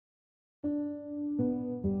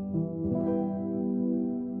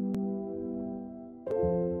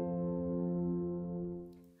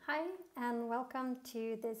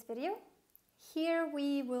to this video. Here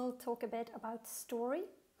we will talk a bit about story,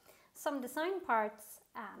 some design parts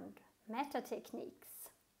and meta techniques.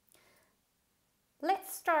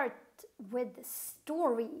 Let's start with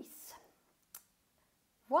stories.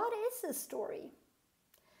 What is a story?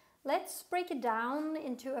 Let's break it down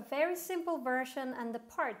into a very simple version and the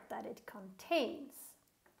part that it contains.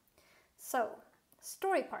 So,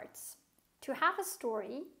 story parts. To have a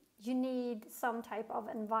story, you need some type of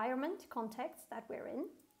environment, context that we're in.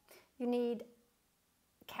 You need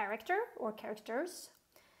character or characters.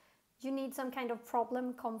 You need some kind of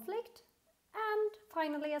problem, conflict. And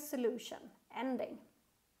finally a solution, ending.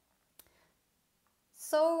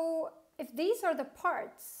 So if these are the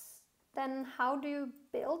parts, then how do you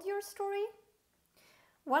build your story?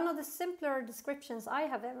 One of the simpler descriptions I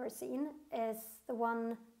have ever seen is the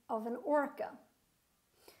one of an orca.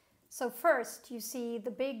 So first you see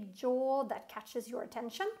the big jaw that catches your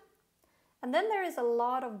attention, and then there is a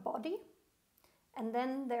lot of body, and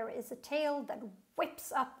then there is a tail that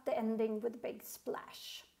whips up the ending with a big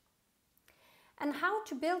splash. And how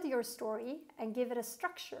to build your story and give it a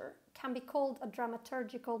structure can be called a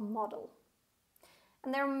dramaturgical model.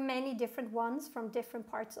 And there are many different ones from different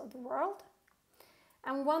parts of the world.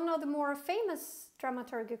 And one of the more famous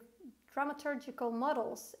dramaturgical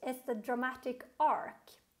models is the dramatic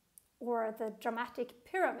arc, or the dramatic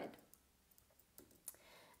pyramid.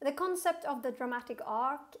 The concept of the dramatic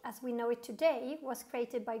arc, as we know it today, was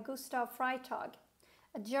created by Gustav Freytag,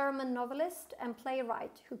 a German novelist and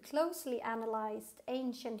playwright who closely analyzed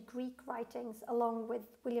ancient Greek writings along with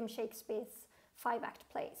William Shakespeare's 5-act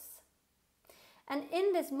plays. And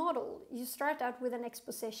in this model, you start out with an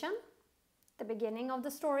exposition, the beginning of the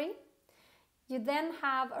story. You then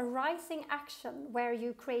have a rising action where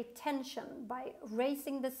you create tension by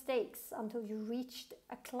raising the stakes until you reach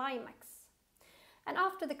a climax. And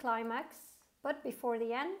after the climax, but before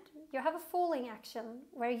the end, you have a falling action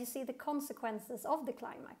where you see the consequences of the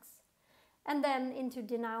climax. And then into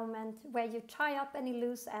denouement where you tie up any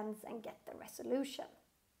loose ends and get the resolution.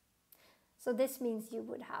 So this means you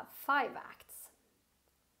would have 5 acts.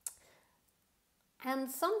 And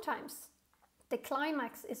sometimes the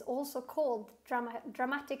climax is also called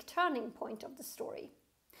dramatic turning point of the story.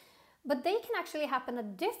 But they can actually happen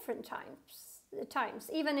at different times,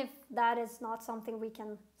 even if that is not something we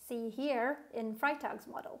can see here in Freytag's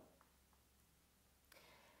model.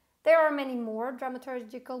 There are many more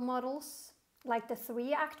dramaturgical models, like the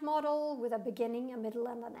 3-act model with a beginning, a middle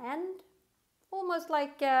and an end, almost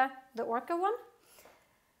like the orca one.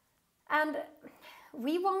 And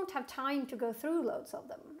we won't have time to go through loads of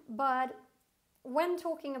them, but when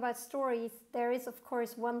talking about stories, there is of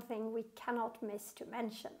course one thing we cannot miss to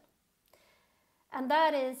mention. And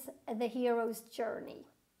that is the hero's journey,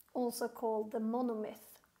 also called the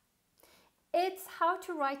monomyth. It's how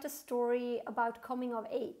to write a story about coming of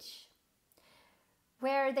age,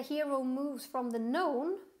 where the hero moves from the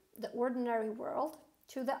known, the ordinary world,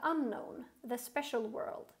 to the unknown, the special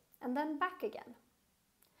world, and then back again.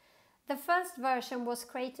 The first version was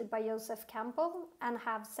created by Joseph Campbell and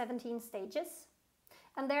have 17 stages.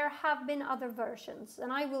 And there have been other versions,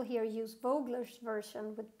 and I will here use Vogler's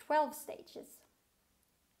version with 12 stages.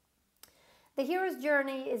 The hero's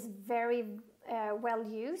journey is very well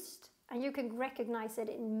used, and you can recognize it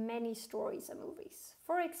in many stories and movies.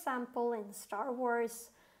 For example, in Star Wars,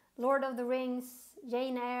 Lord of the Rings,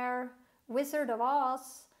 Jane Eyre, Wizard of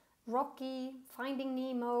Oz, Rocky, Finding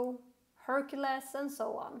Nemo, Hercules, and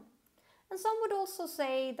so on. And some would also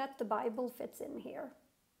say that the Bible fits in here.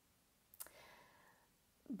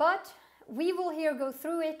 But we will here go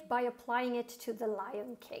through it by applying it to the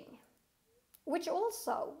Lion King, which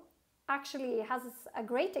also actually has a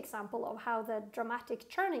great example of how the dramatic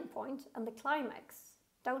turning point and the climax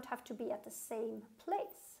don't have to be at the same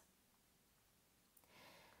place.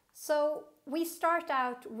 So we start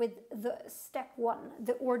out with the step 1,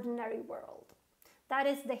 the ordinary world. That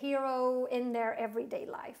is the hero in their everyday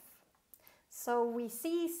life. So we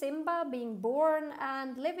see Simba being born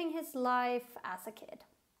and living his life as a kid.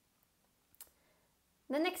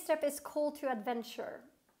 The next step is call to adventure,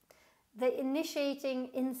 the initiating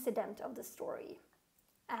incident of the story.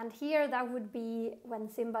 And here that would be when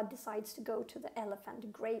Simba decides to go to the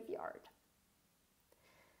elephant graveyard.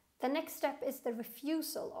 The next step is the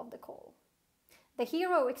refusal of the call. The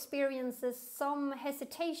hero experiences some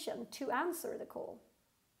hesitation to answer the call.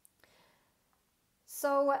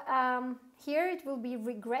 So here it will be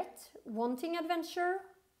regret, wanting adventure,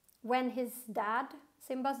 when his dad,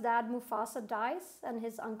 Simba's dad Mufasa, dies and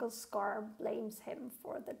his uncle Scar blames him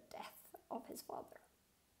for the death of his father.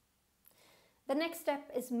 The next step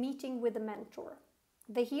is meeting with a mentor.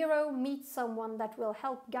 The hero meets someone that will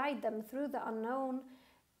help guide them through the unknown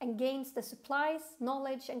and gains the supplies,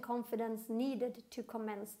 knowledge and confidence needed to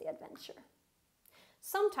commence the adventure.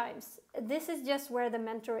 Sometimes this is just where the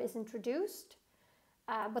mentor is introduced,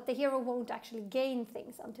 but the hero won't actually gain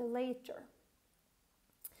things until later.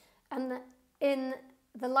 And in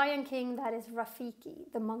The Lion King, that is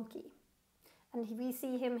Rafiki, the monkey. And we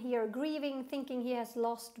see him here grieving, thinking he has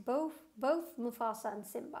lost both Mufasa and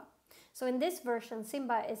Simba. So in this version,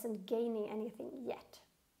 Simba isn't gaining anything yet.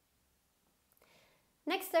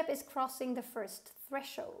 Next step is crossing the first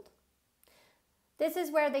threshold. This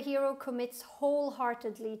is where the hero commits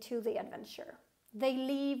wholeheartedly to the adventure. They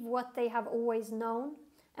leave what they have always known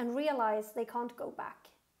and realize they can't go back.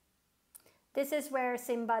 This is where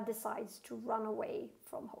Simba decides to run away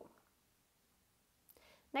from home.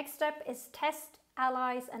 Next step is test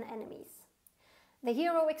allies and enemies. The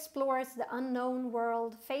hero explores the unknown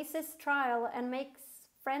world, faces trial and makes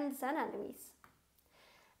friends and enemies.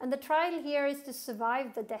 And the trial here is to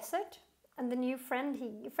survive the desert, and the new friends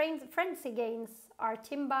he gains are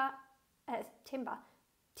Timon and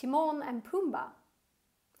Pumbaa.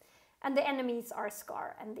 And the enemies are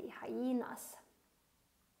Scar and the hyenas.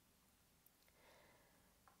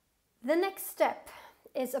 The next step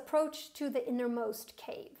is approach to the innermost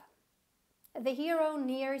cave. The hero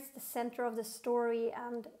nears the center of the story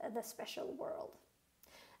and the special world.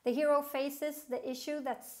 The hero faces the issue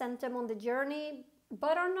that sent them on the journey,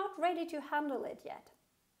 but are not ready to handle it yet.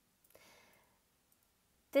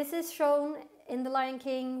 This is shown in The Lion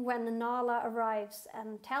King when Nala arrives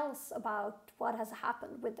and tells about what has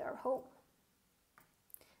happened with their home.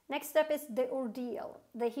 Next step is the ordeal.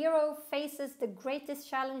 The hero faces the greatest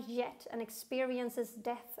challenge yet and experiences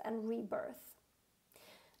death and rebirth.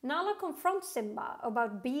 Nala confronts Simba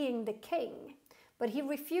about being the king, but he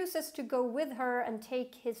refuses to go with her and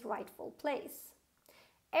take his rightful place.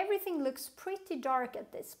 Everything looks pretty dark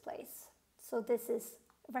at this place, so this is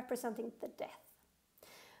representing the death.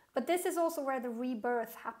 But this is also where the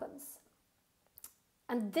rebirth happens.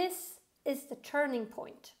 And this is the turning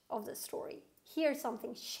point of the story. Here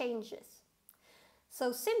something changes.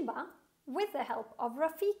 So Simba, with the help of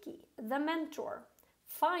Rafiki, the mentor,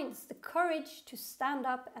 finds the courage to stand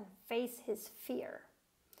up and face his fears.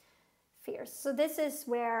 So this is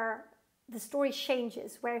where the story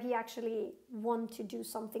changes, where he actually wants to do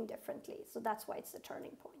something differently. So that's why it's the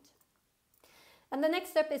turning point. And the next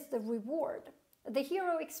step is the reward. The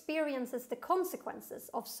hero experiences the consequences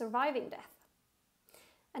of surviving death.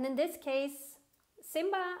 And in this case,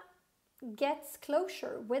 Simba gets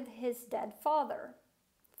closure with his dead father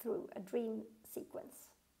through a dream sequence,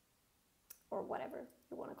 or whatever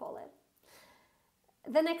you want to call it.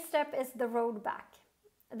 The next step is the road back.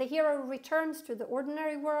 The hero returns to the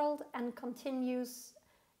ordinary world and continues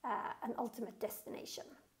an ultimate destination.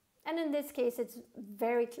 And in this case, it's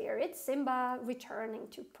very clear. It's Simba returning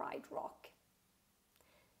to Pride Rock.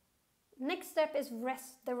 Next step is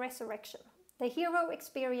the resurrection. The hero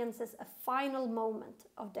experiences a final moment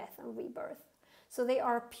of death and rebirth. So they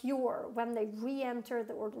are pure when they re-enter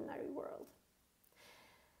the ordinary world.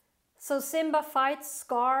 So Simba fights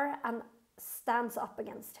Scar and stands up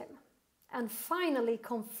against him, and finally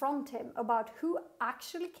confront him about who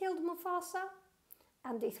actually killed Mufasa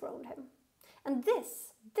and dethroned him. And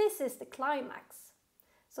this is the climax.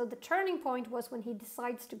 So the turning point was when he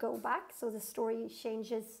decides to go back, so the story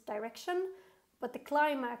changes direction, but the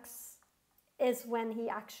climax is when he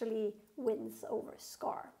actually wins over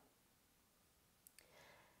Scar.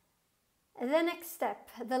 The next step,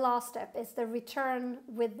 the last step, is the return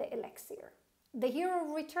with the elixir. The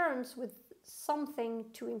hero returns with something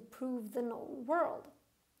to improve the known world.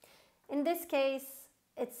 In this case,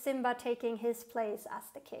 it's Simba taking his place as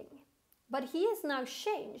the king. But he is now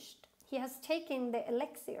changed. He has taken the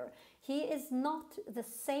elixir. He is not the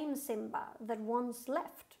same Simba that once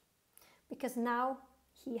left, because now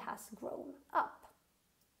he has grown up.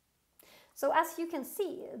 So as you can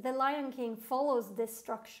see, The Lion King follows this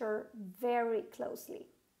structure very closely.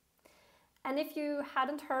 And if you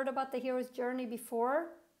hadn't heard about the hero's journey before,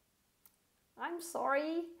 I'm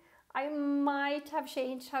sorry. I might have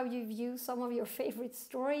changed how you view some of your favorite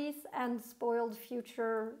stories and spoiled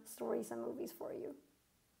future stories and movies for you.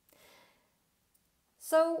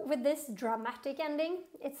 So with this dramatic ending,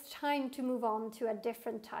 it's time to move on to a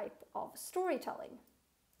different type of storytelling.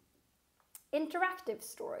 Interactive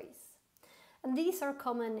stories. And these are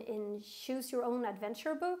common in choose your own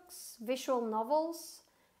adventure books, visual novels,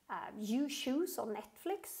 you choose on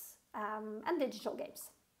Netflix, and digital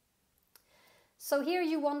games. So here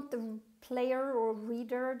you want the player or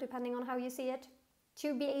reader, depending on how you see it,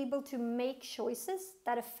 to be able to make choices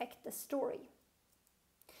that affect the story.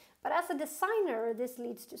 But as a designer, this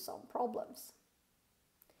leads to some problems.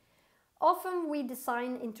 Often we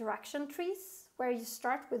design interaction trees where you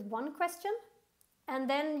start with one question and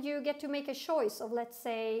then you get to make a choice of, let's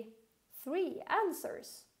say, 3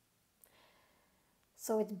 answers.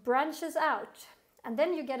 So it branches out, and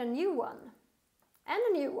then you get a new one, and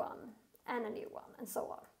a new one, and a new one, and so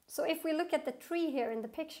on. So if we look at the tree here in the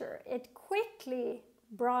picture, it quickly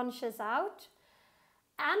branches out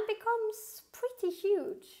and becomes pretty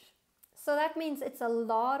huge. So that means it's a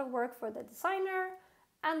lot of work for the designer,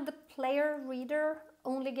 and the reader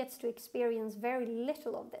only gets to experience very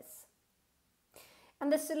little of this.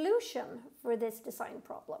 And the solution for this design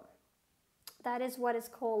problem, that is what is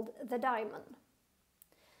called the diamond.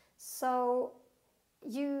 So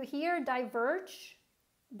you here diverge,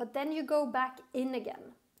 but then you go back in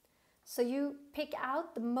again. So you pick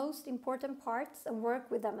out the most important parts and work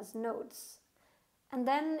with them as nodes. And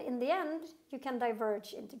then in the end, you can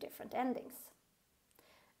diverge into different endings.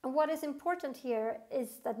 And what is important here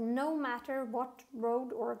is that no matter what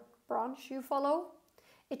road or branch you follow,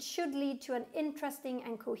 it should lead to an interesting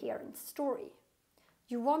and coherent story.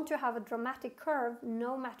 You want to have a dramatic curve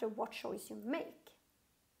no matter what choice you make.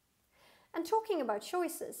 And talking about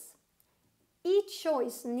choices, each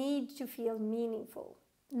choice needs to feel meaningful.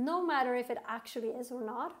 No matter if it actually is or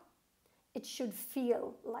not, it should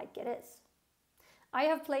feel like it is. I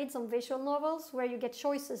have played some visual novels where you get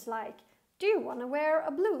choices like, do you want to wear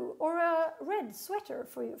a blue or a red sweater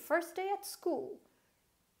for your first day at school?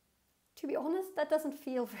 To be honest, that doesn't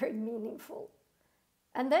feel very meaningful.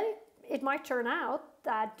 And then it might turn out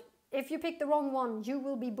that if you pick the wrong one, you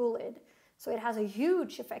will be bullied. So it has a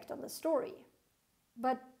huge effect on the story.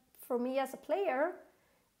 But for me as a player,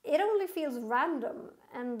 it only feels random,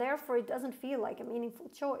 and therefore it doesn't feel like a meaningful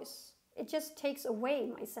choice. It just takes away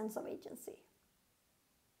my sense of agency.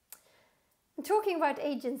 And talking about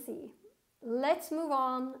agency, let's move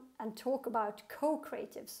on and talk about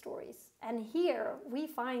co-creative stories. And here we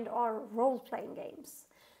find our role-playing games,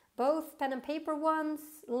 both pen and paper ones,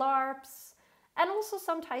 LARPs, and also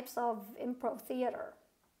some types of improv theater.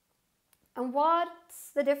 And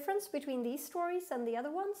what's the difference between these stories and the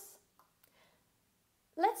other ones?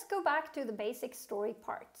 Let's go back to the basic story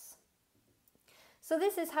parts. So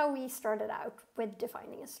this is how we started out with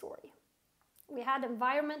defining a story. We had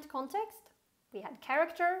environment context, we had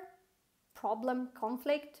character, problem,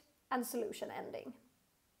 conflict, and solution ending.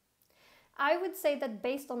 I would say that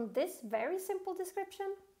based on this very simple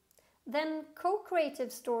description, then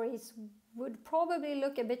co-creative stories would probably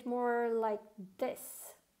look a bit more like this.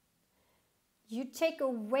 You take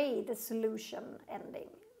away the solution ending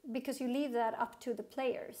because you leave that up to the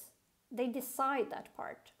players. They decide that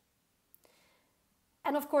part.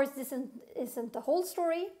 And of course, this isn't the whole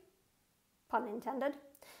story, pun intended,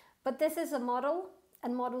 but this is a model,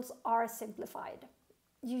 and models are simplified.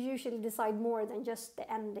 You usually decide more than just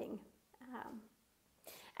the ending.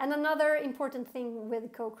 And another important thing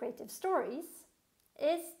with co-creative stories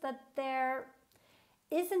is that there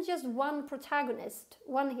isn't just one protagonist,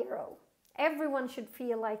 one hero. Everyone should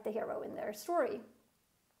feel like the hero in their story.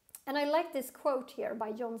 And I like this quote here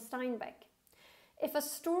by John Steinbeck. If a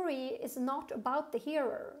story is not about the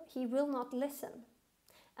hero, he will not listen.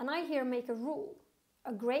 And I here make a rule.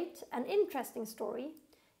 A great and interesting story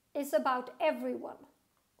is about everyone,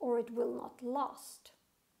 or it will not last.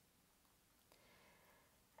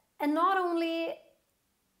 And not only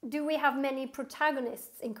do we have many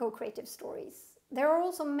protagonists in co-creative stories, there are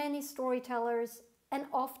also many storytellers, and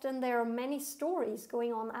often there are many stories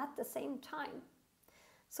going on at the same time.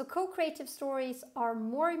 So co-creative stories are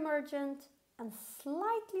more emergent and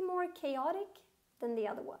slightly more chaotic than the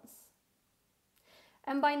other ones.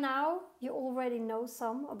 And by now, you already know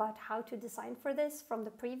some about how to design for this from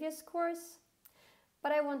the previous course,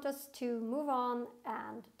 but I want us to move on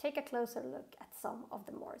and take a closer look at some of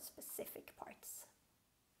the more specific parts.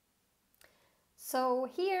 So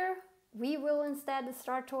here, we will instead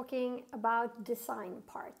start talking about design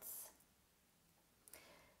parts.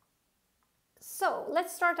 So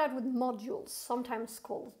let's start out with modules, sometimes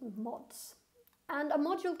called mods. And a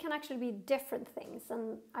module can actually be different things,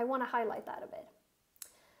 and I want to highlight that a bit.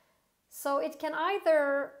 So it can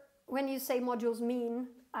either, when you say modules, mean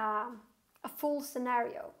a full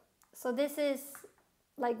scenario. So this is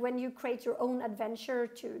like when you create your own adventure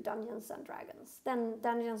to Dungeons and Dragons. Then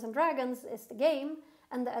Dungeons and Dragons is the game,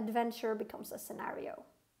 and the adventure becomes a scenario.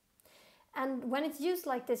 And when it's used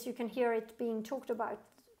like this, you can hear it being talked about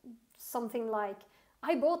something like,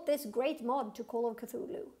 I bought this great mod to Call of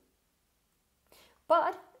Cthulhu.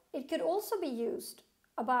 But it could also be used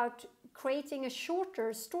about creating a shorter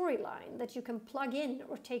storyline that you can plug in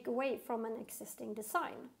or take away from an existing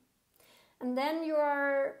design. And then you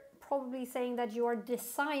are probably saying that you are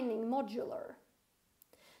designing modular.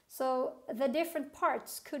 So the different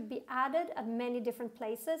parts could be added at many different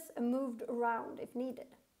places and moved around if needed.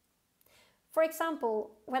 For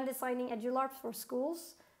example, when designing edu-larps for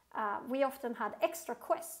schools, we often had extra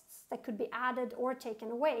quests that could be added or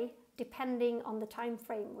taken away depending on the time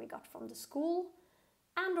frame we got from the school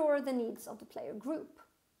and or the needs of the player group.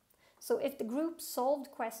 So if the group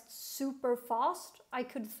solved quests super fast, I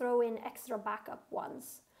could throw in extra backup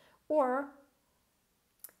ones. Or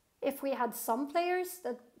if we had some players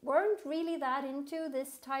that weren't really that into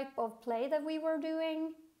this type of play that we were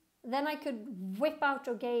doing, then I could whip out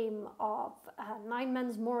a game of Nine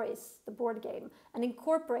Men's Morris, the board game, and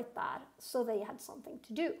incorporate that so they had something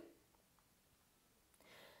to do.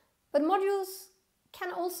 But modules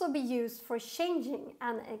can also be used for changing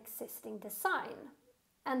an existing design.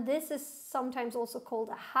 And this is sometimes also called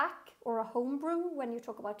a hack or a homebrew when you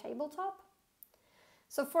talk about tabletop.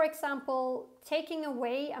 So for example, taking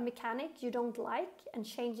away a mechanic you don't like and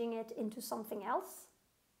changing it into something else.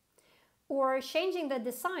 Or changing the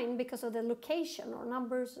design because of the location or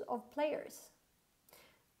numbers of players.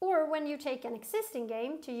 Or when you take an existing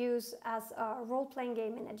game to use as a role-playing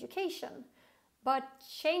game in education, but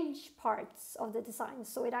change parts of the design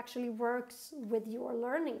so it actually works with your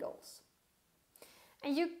learning goals.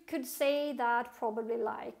 And you could say that probably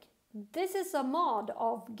like, this is a mod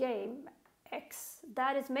of game X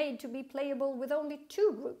that is made to be playable with only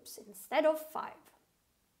 2 groups instead of 5.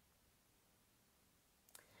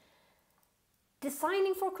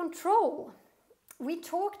 Designing for control. We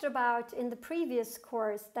talked about in the previous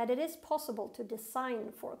course that it is possible to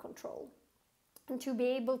design for control and to be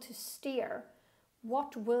able to steer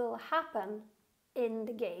what will happen in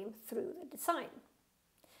the game through the design.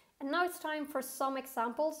 And now it's time for some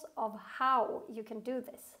examples of how you can do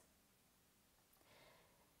this.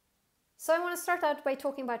 So I want to start out by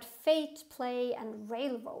talking about fate play and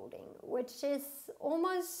railroading, which is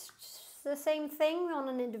almost the same thing on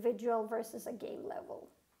an individual versus a game level.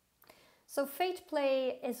 So fate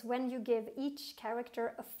play is when you give each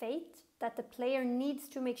character a fate that the player needs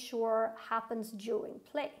to make sure happens during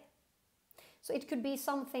play. So it could be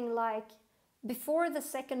something like, before the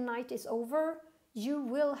second night is over, you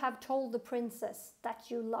will have told the princess that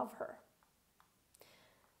you love her.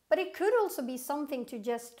 But it could also be something to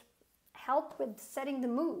just help with setting the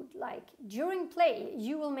mood, like during play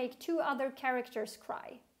you will make 2 other characters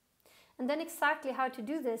cry. And then exactly how to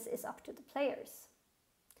do this is up to the players.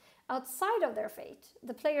 Outside of their fate,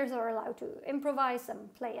 the players are allowed to improvise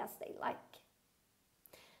and play as they like.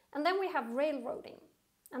 And then we have railroading,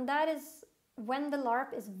 and that is when the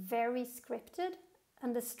LARP is very scripted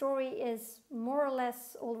and the story is more or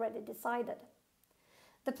less already decided.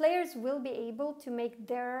 The players will be able to make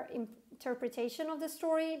their interpretation of the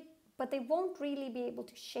story, but they won't really be able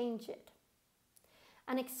to change it.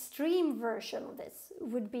 An extreme version of this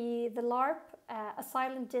would be the LARP, A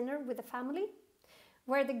Silent Dinner with a Family,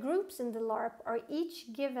 where the groups in the LARP are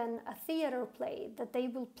each given a theater play that they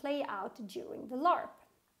will play out during the LARP.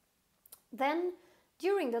 Then,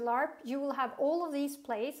 during the LARP, you will have all of these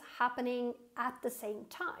plays happening at the same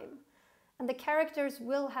time, and the characters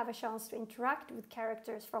will have a chance to interact with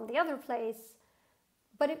characters from the other plays,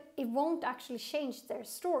 but it won't actually change their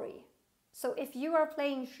story. So if you are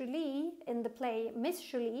playing Julie in the play Miss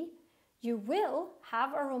Julie, you will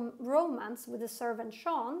have a romance with the servant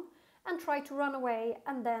Sean and try to run away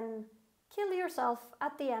and then kill yourself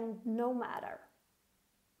at the end no matter.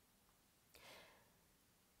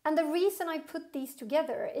 And the reason I put these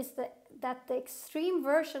together is that the extreme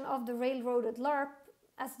version of the railroaded LARP,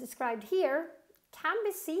 as described here, can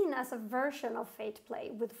be seen as a version of fate play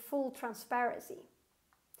with full transparency.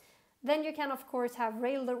 Then you can of course have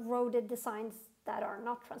railroaded designs that are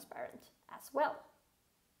not transparent as well.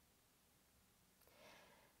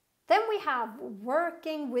 Then we have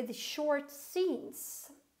working with short scenes.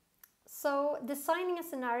 So designing a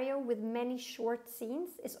scenario with many short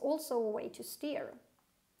scenes is also a way to steer.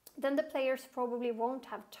 Then the players probably won't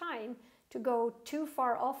have time to go too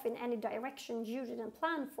far off in any direction you didn't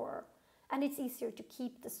plan for, and it's easier to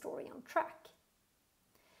keep the story on track.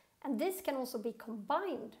 And this can also be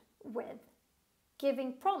combined with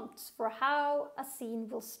giving prompts for how a scene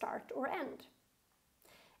will start or end.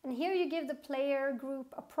 And here you give the player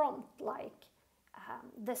group a prompt like,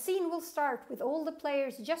 the scene will start with all the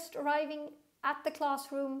players just arriving at the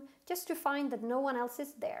classroom just to find that no one else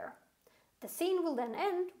is there. The scene will then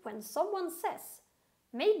end when someone says,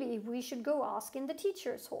 maybe we should go ask in the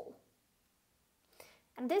teacher's hall.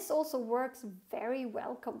 And this also works very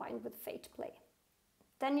well combined with fate play.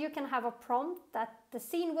 Then you can have a prompt that the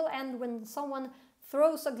scene will end when someone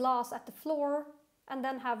throws a glass at the floor, and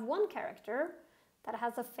then have one character that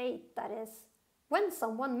has a fate that is, when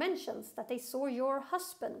someone mentions that they saw your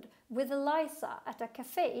husband with Eliza at a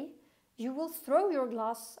cafe, you will throw your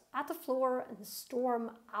glass at the floor and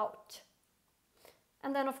storm out.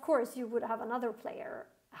 And then of course you would have another player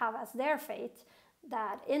have as their fate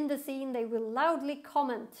that in the scene they will loudly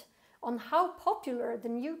comment on how popular the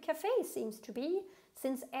new cafe seems to be,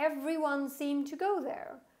 since everyone seemed to go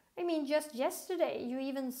there. I mean, just yesterday you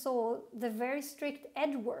even saw the very strict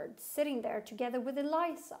Edward sitting there together with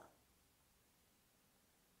Eliza.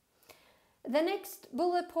 The next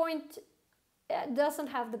bullet point doesn't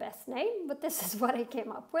have the best name, but this is what I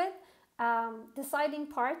came up with. Deciding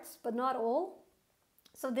parts, but not all.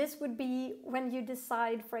 So this would be when you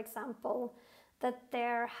decide, for example, that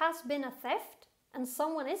there has been a theft and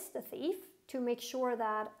someone is the thief, to make sure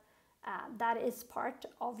that that is part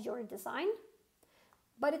of your design.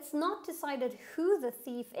 But it's not decided who the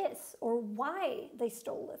thief is or why they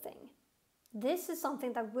stole the thing. This is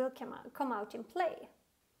something that will come out in play.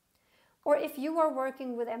 Or if you are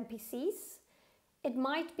working with NPCs, it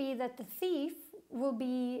might be that the thief will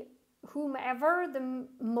be whomever the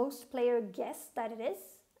most player guess that it is,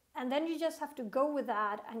 and then you just have to go with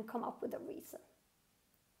that and come up with a reason.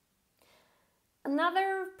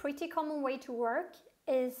 Another pretty common way to work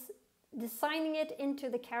is designing it into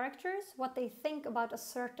the characters, what they think about a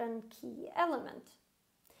certain key element.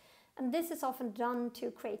 And this is often done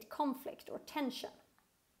to create conflict or tension.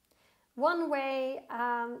 One way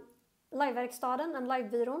LajvVerkstaden and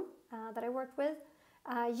Lajvbyrån that I work with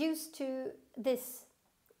used to this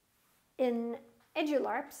in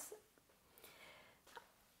edu-larps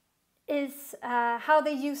is how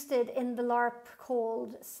they used it in the LARP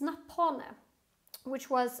called Snapphane, which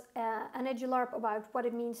was an edu-larp about what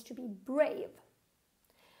it means to be brave.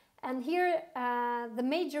 And here the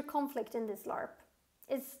major conflict in this LARP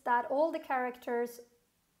is that all the characters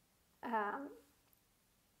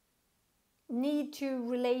need to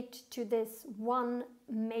relate to this one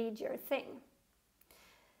major thing.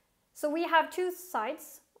 So we have two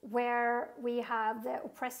sides where we have the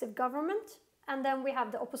oppressive government and then we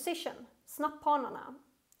have the opposition, Snapphanarna,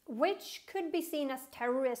 which could be seen as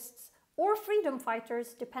terrorists or freedom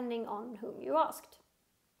fighters depending on whom you asked.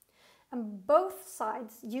 And both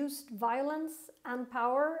sides used violence and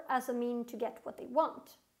power as a mean to get what they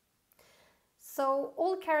want. So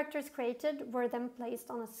all characters created were then placed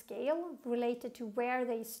on a scale related to where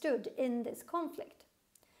they stood in this conflict.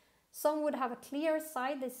 Some would have a clear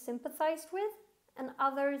side they sympathized with, and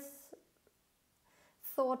others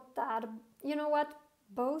thought that, you know what,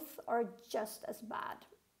 both are just as bad.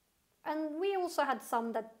 And we also had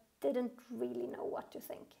some that didn't really know what to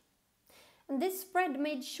think. And this spread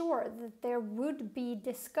made sure that there would be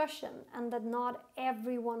discussion and that not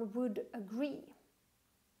everyone would agree.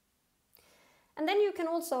 And then you can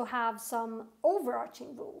also have some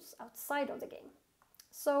overarching rules outside of the game.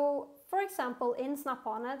 So, for example, in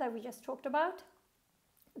Snapphane that we just talked about,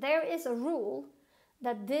 there is a rule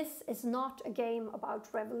that this is not a game about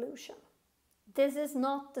revolution. This is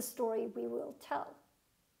not the story we will tell.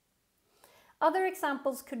 Other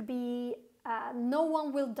examples could be no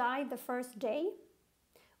one will die the first day,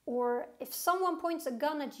 or if someone points a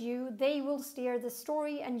gun at you, they will steer the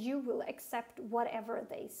story and you will accept whatever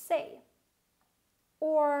they say.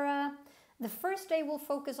 Or the first day will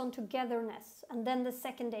focus on togetherness, and then the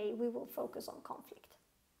second day we will focus on conflict.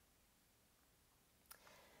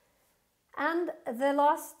 And the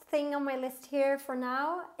last thing on my list here for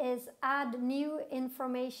now is add new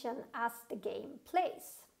information as the game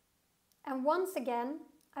plays. And once again,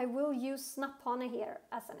 I will use Snapphane here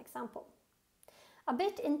as an example. A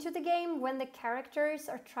bit into the game, when the characters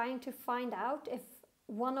are trying to find out if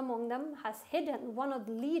one among them has hidden one of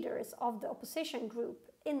the leaders of the opposition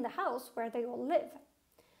group in the house where they all live.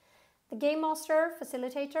 The game master,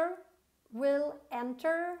 facilitator, will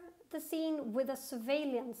enter the scene with a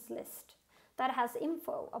surveillance list that has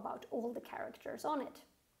info about all the characters on it.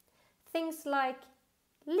 Things like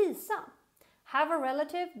Lisa, have a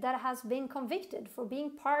relative that has been convicted for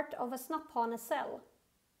being part of a Snapphane cell.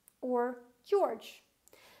 Or George,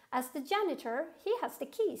 as the janitor, he has the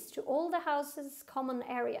keys to all the house's common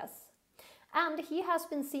areas. And he has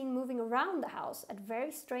been seen moving around the house at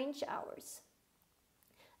very strange hours.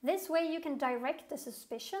 This way you can direct the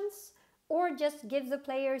suspicions or just give the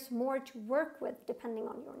players more to work with depending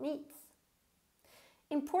on your needs.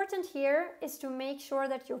 Important here is to make sure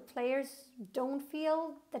that your players don't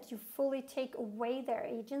feel that you fully take away their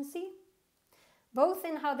agency, both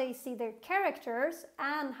in how they see their characters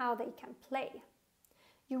and how they can play.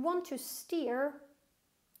 You want to steer,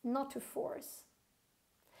 not to force.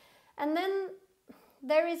 And then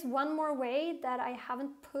there is one more way that I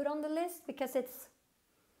haven't put on the list because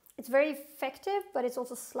it's very effective, but it's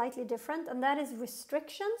also slightly different, and that is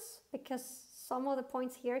restrictions, because some of the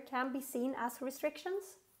points here can be seen as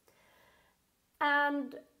restrictions.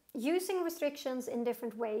 And using restrictions in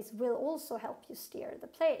different ways will also help you steer the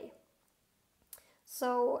play.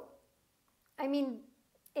 So, I mean,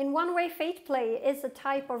 in one way, fate play is a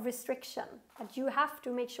type of restriction that you have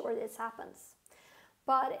to make sure this happens.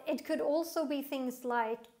 But it could also be things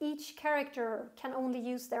like each character can only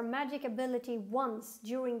use their magic ability once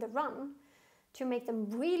during the run to make them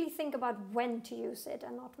really think about when to use it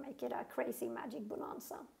and not make it a crazy magic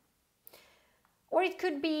bonanza. Or it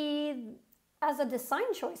could be as a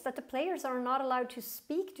design choice that the players are not allowed to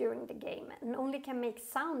speak during the game and only can make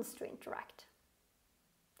sounds to interact.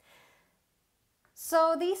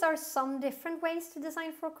 So these are some different ways to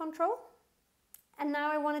design for control. And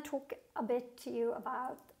now I want to talk a bit to you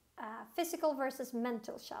about physical versus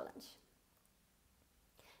mental challenge.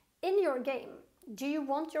 In your game, do you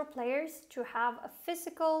want your players to have a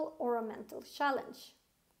physical or a mental challenge?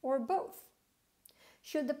 Or both?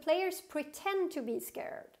 Should the players pretend to be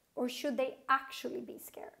scared, or should they actually be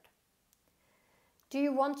scared? Do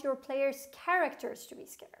you want your players' characters to be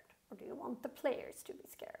scared, or do you want the players to be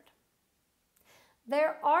scared?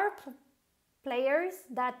 There are players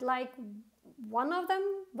that like one of them,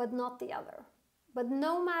 but not the other. But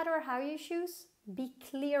no matter how you choose, be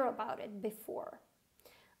clear about it before.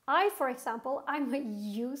 For example, I'm a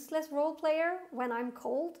useless role player when I'm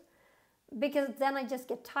cold, because then I just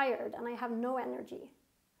get tired and I have no energy.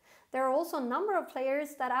 There are also a number of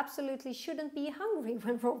players that absolutely shouldn't be hungry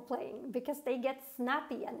when role-playing, because they get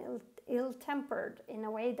snappy and ill-tempered in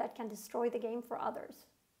a way that can destroy the game for others.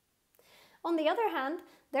 On the other hand,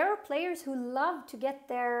 there are players who love to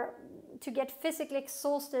get physically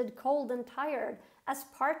exhausted, cold and tired as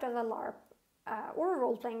part of a LARP or a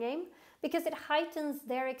role-playing game, because it heightens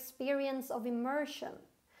their experience of immersion.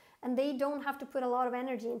 And they don't have to put a lot of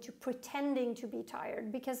energy into pretending to be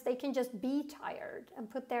tired, because they can just be tired and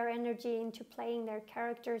put their energy into playing their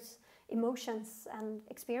characters' emotions and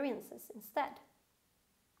experiences instead.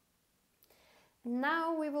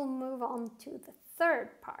 Now we will move on to the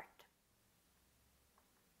third part.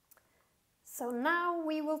 So now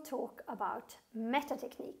we will talk about meta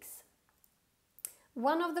techniques.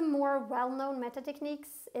 One of the more well-known meta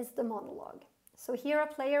techniques is the monologue. So here a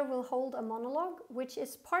player will hold a monologue which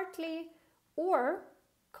is partly or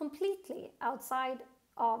completely outside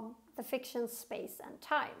of the fiction's space and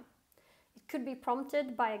time. It could be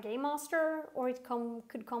prompted by a game master, or it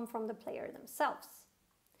could come from the player themselves.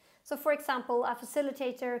 So for example, a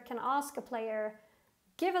facilitator can ask a player,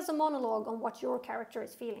 "Give us a monologue on what your character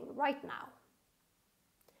is feeling right now."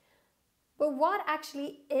 But what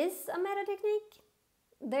actually is a meta technique?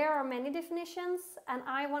 There are many definitions, and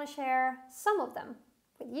I want to share some of them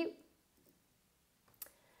with you.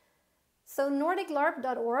 So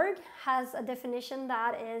NordicLarp.org has a definition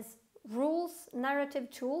that is rules, narrative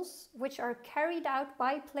tools, which are carried out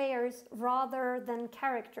by players rather than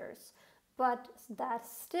characters, but that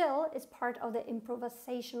still is part of the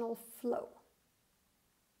improvisational flow.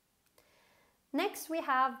 Next we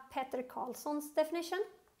have Petter Karlsson's definition.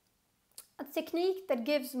 A technique that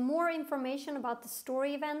gives more information about the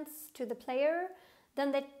story events to the player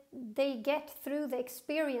than that they get through the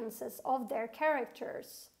experiences of their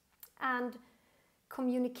characters, and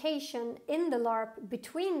communication in the LARP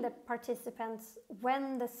between the participants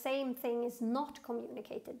when the same thing is not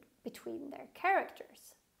communicated between their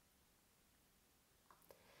characters.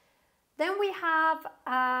 Then we have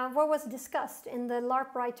what was discussed in the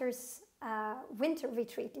LARP Writers Winter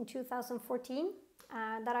Retreat in 2014.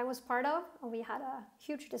 That I was part of. We had a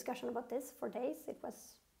huge discussion about this for days. It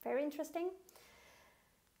was very interesting.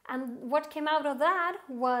 And what came out of that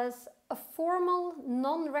was a formal,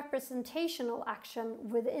 non-representational action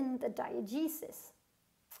within the diegesis.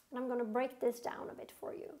 And I'm going to break this down a bit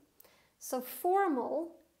for you. So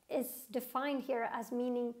formal is defined here as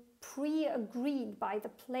meaning pre-agreed by the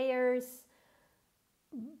players,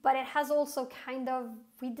 but it has also kind of,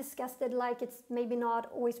 we discussed it like it's maybe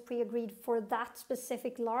not always pre-agreed for that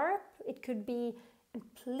specific LARP. It could be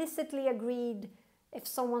implicitly agreed if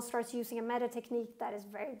someone starts using a meta technique that is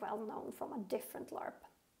very well known from a different LARP.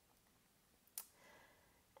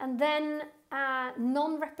 And then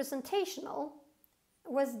non-representational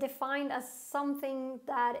was defined as something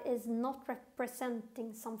that is not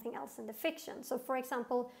representing something else in the fiction. So for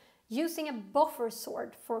example, using a buffer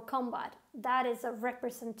sword for combat, that is a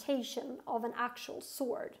representation of an actual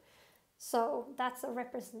sword. So that's a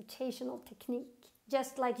representational technique,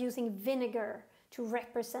 just like using vinegar to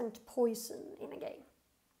represent poison in a game.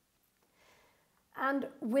 And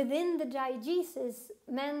within the diegesis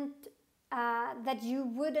meant that you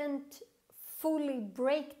wouldn't fully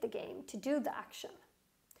break the game to do the action.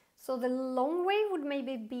 So the long way would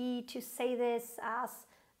maybe be to say this as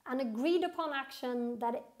an agreed upon action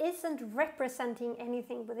that isn't representing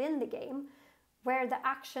anything within the game, where the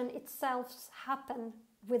action itself happens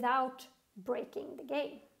without breaking the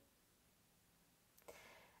game.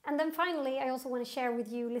 And then finally, I also want to share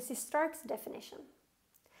with you Lizzie Stark's definition.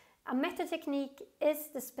 A meta technique is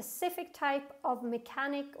the specific type of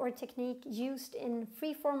mechanic or technique used in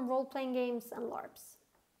freeform role-playing games and LARPs.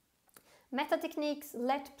 Meta techniques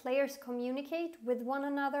let players communicate with one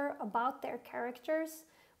another about their characters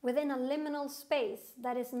within a liminal space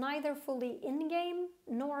that is neither fully in-game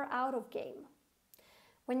nor out of game.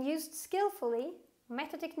 When used skillfully,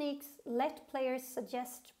 meta techniques let players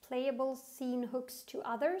suggest playable scene hooks to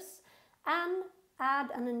others and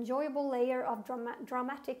add an enjoyable layer of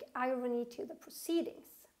dramatic irony to the proceedings.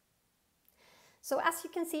 So as you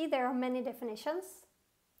can see, there are many definitions,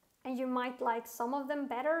 and you might like some of them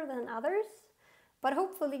better than others, but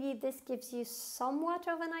hopefully this gives you somewhat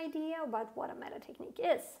of an idea about what a meta technique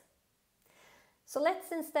is. So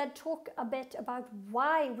let's instead talk a bit about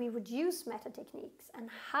why we would use meta techniques and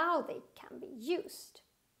how they can be used.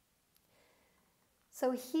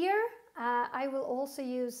 So here I will also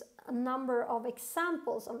use a number of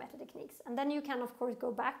examples of meta techniques, and then you can of course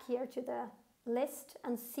go back here to the list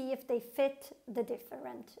and see if they fit the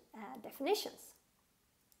different definitions.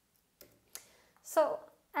 So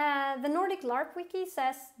the Nordic LARP Wiki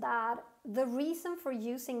says that the reason for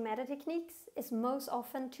using meta techniques is most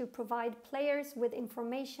often to provide players with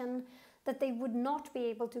information that they would not be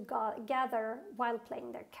able to gather while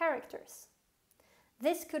playing their characters.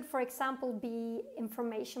 This could, for example, be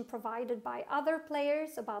information provided by other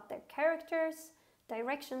players about their characters,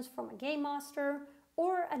 directions from a game master,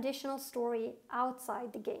 or additional story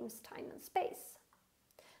outside the game's time and space.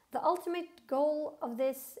 The ultimate goal of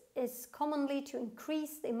this is commonly to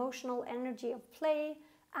increase the emotional energy of play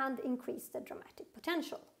and increase the dramatic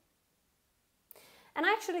potential. And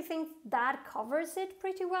I actually think that covers it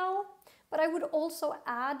pretty well, but I would also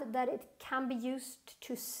add that it can be used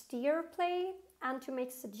to steer play and to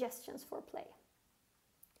make suggestions for play.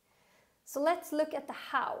 So let's look at the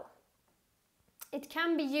how. It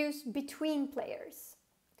can be used between players.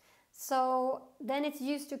 So then it's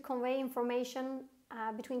used to convey information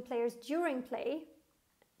between players during play.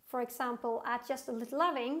 For example, at Just a Little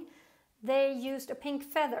Loving, they used a pink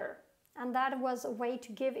feather, and that was a way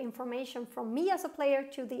to give information from me as a player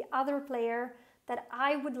to the other player that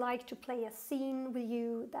I would like to play a scene with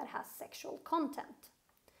you that has sexual content.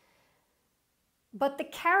 But the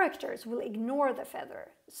characters will ignore the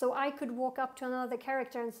feather, so I could walk up to another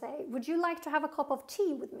character and say, "Would you like to have a cup of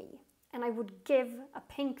tea with me?" And I would give a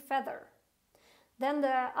pink feather. Then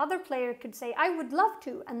the other player could say, "I would love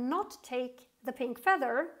to," and not take the pink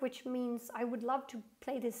feather, which means I would love to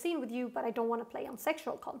play this scene with you, but I don't want to play on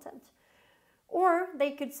sexual content. Or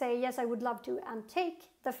they could say, "Yes, I would love to," and take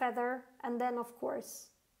the feather, and then of course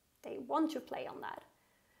they want to play on that.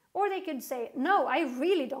 Or they could say, "No, I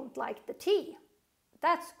really don't like the tea.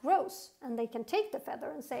 That's gross," and they can take the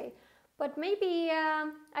feather and say, "But maybe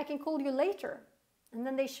I can call you later." And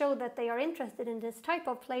then they show that they are interested in this type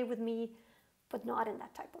of play with me, but not in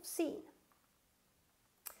that type of scene.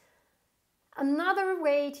 Another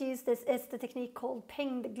way to use this is the technique called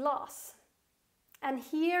ping the glass. And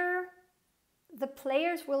here the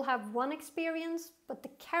players will have one experience, but the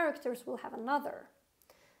characters will have another.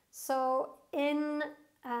 So in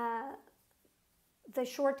the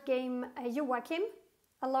short game Joachim,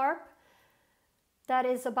 a LARP, that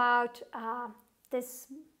is about this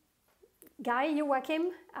guy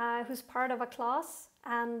Joachim who's part of a class,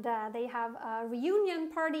 and they have a reunion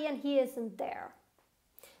party and he isn't there.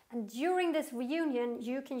 And during this reunion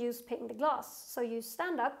you can use ping the glass. So you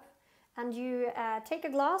stand up and you take a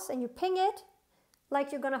glass and you ping it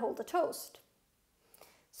like you're gonna hold a toast.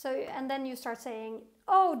 So, and then you start saying,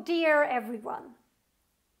 "Oh dear everyone."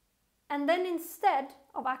 And then instead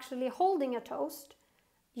of actually holding a toast,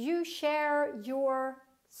 you share your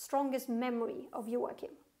strongest memory of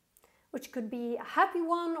Joachim, which could be a happy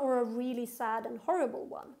one or a really sad and horrible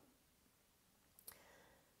one.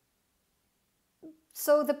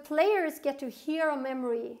 So the players get to hear a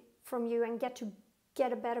memory from you and get to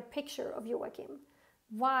get a better picture of Joachim,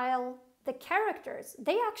 while the characters,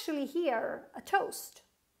 they actually hear a toast.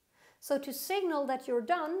 So to signal that you're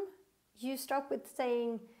done, you stop with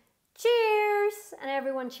saying, "Cheers!" and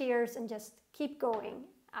everyone cheers and just keep going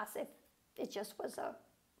as if it just was a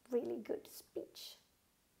really good speech.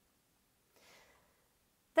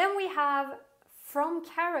 Then we have from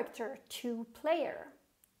character to player.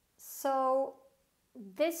 So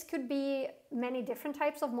this could be many different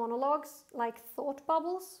types of monologues, like thought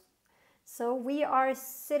bubbles. So we are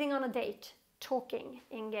sitting on a date, talking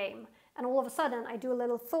in game, and all of a sudden I do a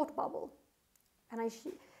little thought bubble. And I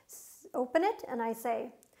open it and I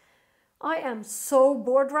say, I am so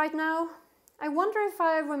bored right now. I wonder if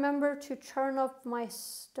I remember to turn off my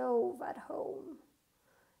stove at home.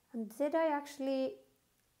 And did I actually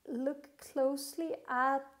look closely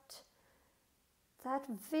at that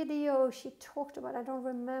video she talked about? I don't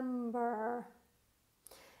remember.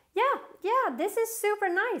 Yeah, this is super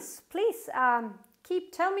nice. Please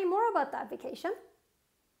tell me more about that vacation.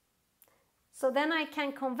 So then I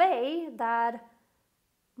can convey that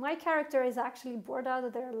my character is actually bored out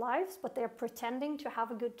of their lives, but they're pretending to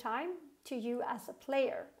have a good time to you as a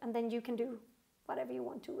player. And then you can do whatever you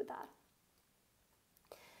want to with that.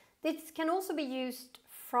 This can also be used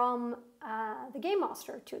from the game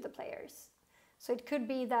master to the players. So it could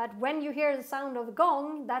be that when you hear the sound of a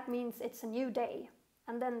gong, that means it's a new day.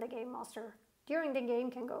 And then the game master during the game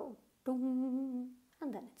can go boom,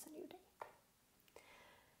 and then it's a new day.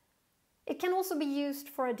 It can also be used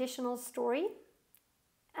for additional story.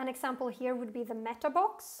 An example here would be the meta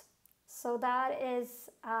box. So that is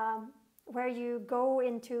where you go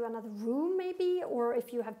into another room maybe, or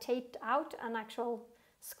if you have taped out an actual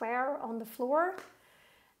square on the floor.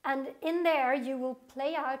 And in there you will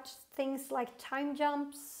play out things like time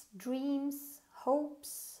jumps, dreams,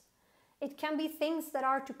 hopes. It can be things that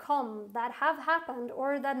are to come, that have happened,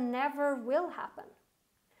 or that never will happen.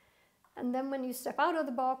 And then when you step out of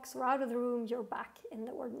the box or out of the room, you're back in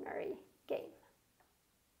the ordinary game.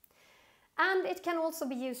 And it can also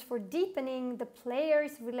be used for deepening the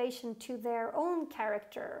player's relation to their own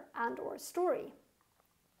character and or story.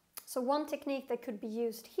 So one technique that could be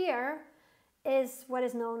used here is what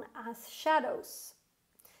is known as shadows.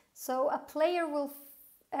 So a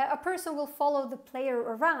person will follow the player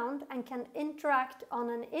around and can interact on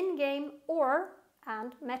an in-game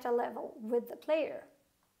and meta level with the player.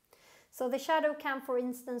 So the shadow can, for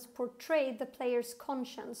instance, portray the player's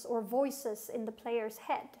conscience or voices in the player's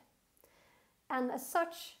head. And as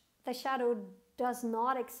such, the shadow does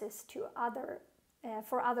not exist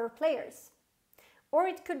for other players. Or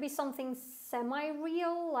it could be something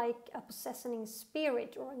semi-real, like a possessing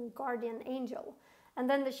spirit or a guardian angel. And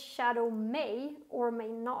then the shadow may or may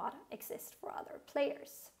not exist for other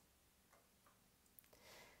players.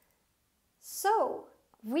 So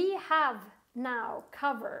we have now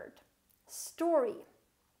covered story.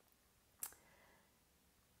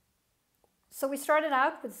 So we started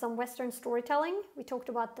out with some Western storytelling. We talked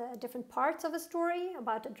about the different parts of a story,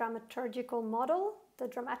 about a dramaturgical model, the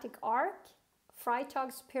dramatic arc,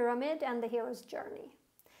 Freytag's pyramid, and the hero's journey.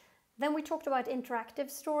 Then we talked about interactive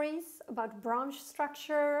stories, about branch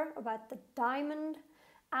structure, about the diamond,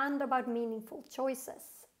 and about meaningful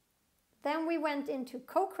choices. Then we went into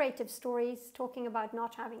co-creative stories, talking about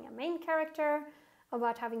not having a main character,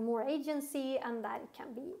 about having more agency, and that it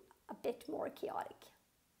can be a bit more chaotic.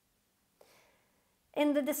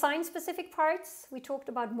 In the design-specific parts, we talked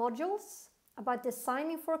about modules, about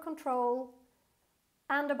designing for control,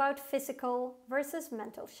 and about physical versus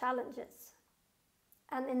mental challenges.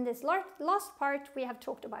 And in this last part, we have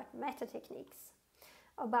talked about meta techniques,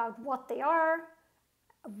 about what they are,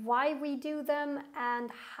 why we do them,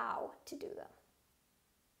 and how to do them.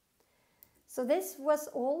 So this was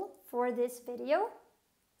all for this video.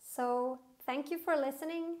 So thank you for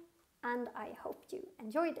listening, and I hope you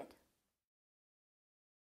enjoyed it.